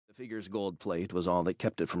figure's gold plate was all that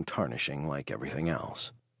kept it from tarnishing like everything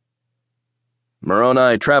else.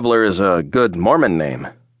 "Moroni Traveler is a good Mormon name,"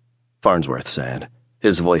 Farnsworth said,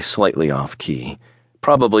 his voice slightly off-key,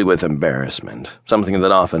 probably with embarrassment, something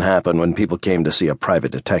that often happened when people came to see a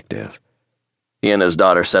private detective. He and his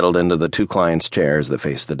daughter settled into the two clients' chairs that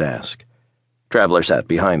faced the desk. Traveler sat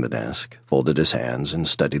behind the desk, folded his hands, and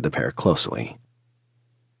studied the pair closely.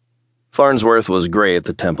 Farnsworth was gray at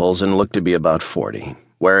the temples and looked to be about 40,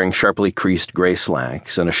 wearing sharply creased gray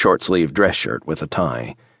slacks and a short-sleeved dress shirt with a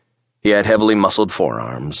tie. He had heavily muscled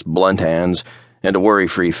forearms, blunt hands, and a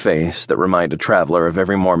worry-free face that reminded Traveler of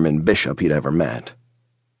every Mormon bishop he'd ever met.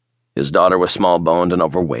 His daughter was small-boned and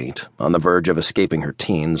overweight, on the verge of escaping her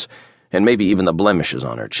teens, and maybe even the blemishes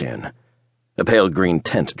on her chin. A pale green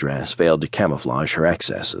tent dress failed to camouflage her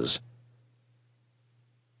excesses.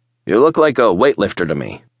 "You look like a weightlifter to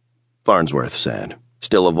me," Farnsworth said,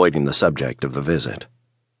 still avoiding the subject of the visit.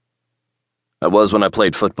 "I was when I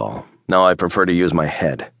played football. Now I prefer to use my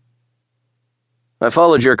head." "I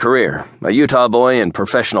followed your career. A Utah boy in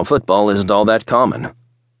professional football isn't all that common."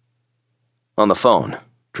 "On the phone,"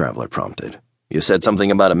 Traveler prompted, "you said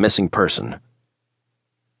something about a missing person."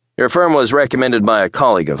 "Your firm was recommended by a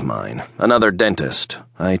colleague of mine, another dentist.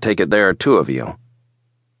 I take it there are two of you."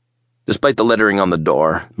 Despite the lettering on the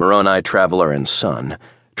door, Moroni Traveler and Son,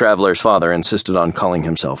 Traveler's father insisted on calling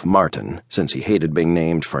himself Martin, since he hated being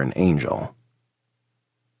named for an angel.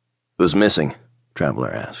 "Who's missing?"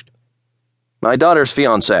 Traveler asked. "My daughter's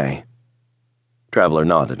fiancé." Traveler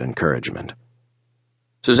nodded encouragement.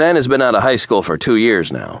 "Suzanne has been out of high school for 2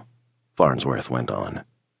 years now," Farnsworth went on.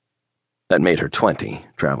 That made her 20,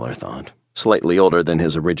 Traveler thought, slightly older than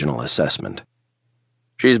his original assessment.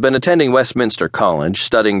 "She's been attending Westminster College,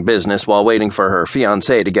 studying business while waiting for her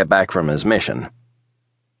fiancé to get back from his mission."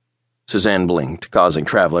 Suzanne blinked, causing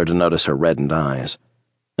Traveler to notice her reddened eyes.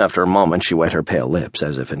 After a moment, she wet her pale lips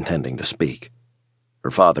as if intending to speak. Her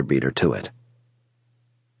father beat her to it.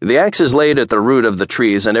 "The axe is laid at the root of the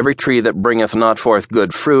trees, and every tree that bringeth not forth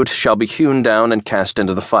good fruit shall be hewn down and cast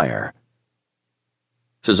into the fire."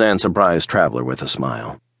 Suzanne surprised Traveler with a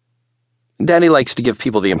smile. "Daddy likes to give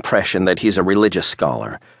people the impression that he's a religious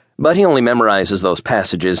scholar, but he only memorizes those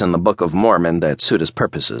passages in the Book of Mormon that suit his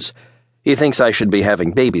purposes. He thinks I should be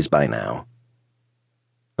having babies by now."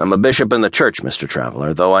 "I'm a bishop in the church, Mr.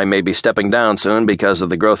 Traveler, though I may be stepping down soon because of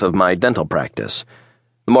the growth of my dental practice.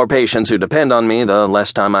 The more patients who depend on me, the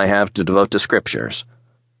less time I have to devote to scriptures."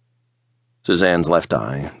 Suzanne's left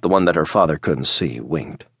eye, the one that her father couldn't see,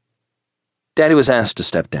 winked. "Daddy was asked to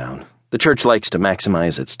step down. The church likes to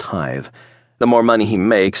maximize its tithe. The more money he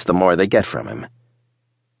makes, the more they get from him."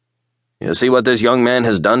 "You see what this young man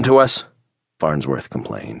has done to us?" Farnsworth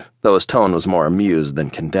complained, though his tone was more amused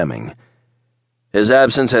than condemning. "His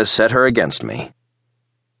absence has set her against me."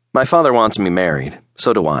 "My father wants me married.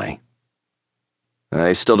 So do I."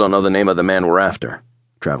 "I still don't know the name of the man we're after,"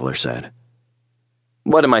 Traveler said.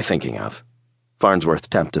 "What am I thinking of?" Farnsworth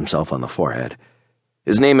tapped himself on the forehead.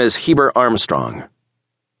 "His name is Heber Armstrong."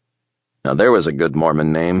 Now there was a good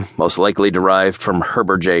Mormon name, most likely derived from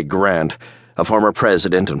Heber J. Grant, a former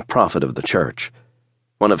president and prophet of the church.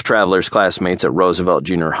 One of Traveler's classmates at Roosevelt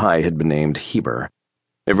Junior High had been named Heber.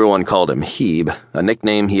 Everyone called him Hebe, a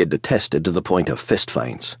nickname he had detested to the point of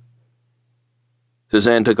fistfights.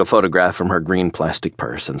 Suzanne took a photograph from her green plastic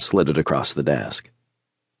purse and slid it across the desk.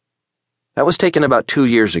 "That was taken about 2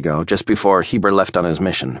 years ago, just before Heber left on his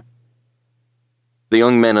mission." The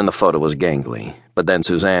young man in the photo was gangly, but then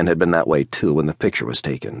Suzanne had been that way too when the picture was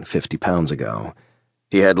taken, 50 pounds ago.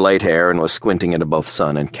 He had light hair and was squinting into both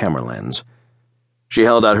sun and camera lens. She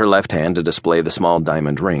held out her left hand to display the small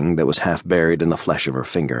diamond ring that was half buried in the flesh of her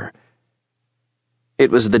finger.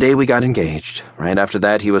 "It was the day we got engaged. Right after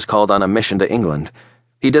that, he was called on a mission to England.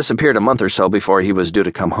 He disappeared a month or so before he was due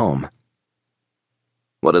to come home."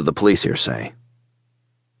 "What did the police here say?"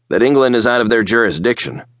 "That England is out of their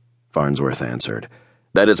jurisdiction," Farnsworth answered.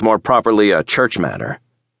 "That it's more properly a church matter."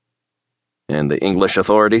 "And the English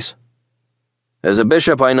authorities?" "As a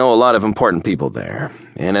bishop, I know a lot of important people there,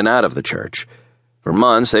 in and out of the church. For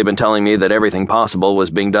months, they've been telling me that everything possible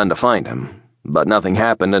was being done to find him, but nothing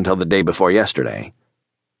happened until the day before yesterday."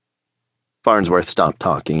 Farnsworth stopped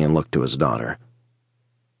talking and looked to his daughter.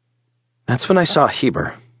 "That's when I saw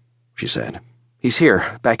Heber," she said. "He's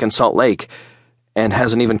here, back in Salt Lake, and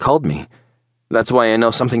hasn't even called me. That's why I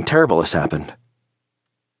know something terrible has happened."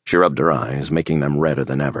 She rubbed her eyes, making them redder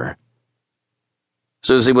than ever.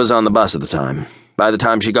 "Susie was on the bus at the time. By the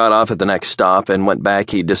time she got off at the next stop and went back,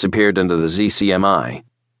 he disappeared into the ZCMI."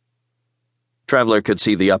 Traveler could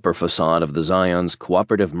see the upper facade of the Zion's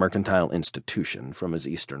Cooperative Mercantile Institution from his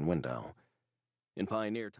eastern window. In Pioneer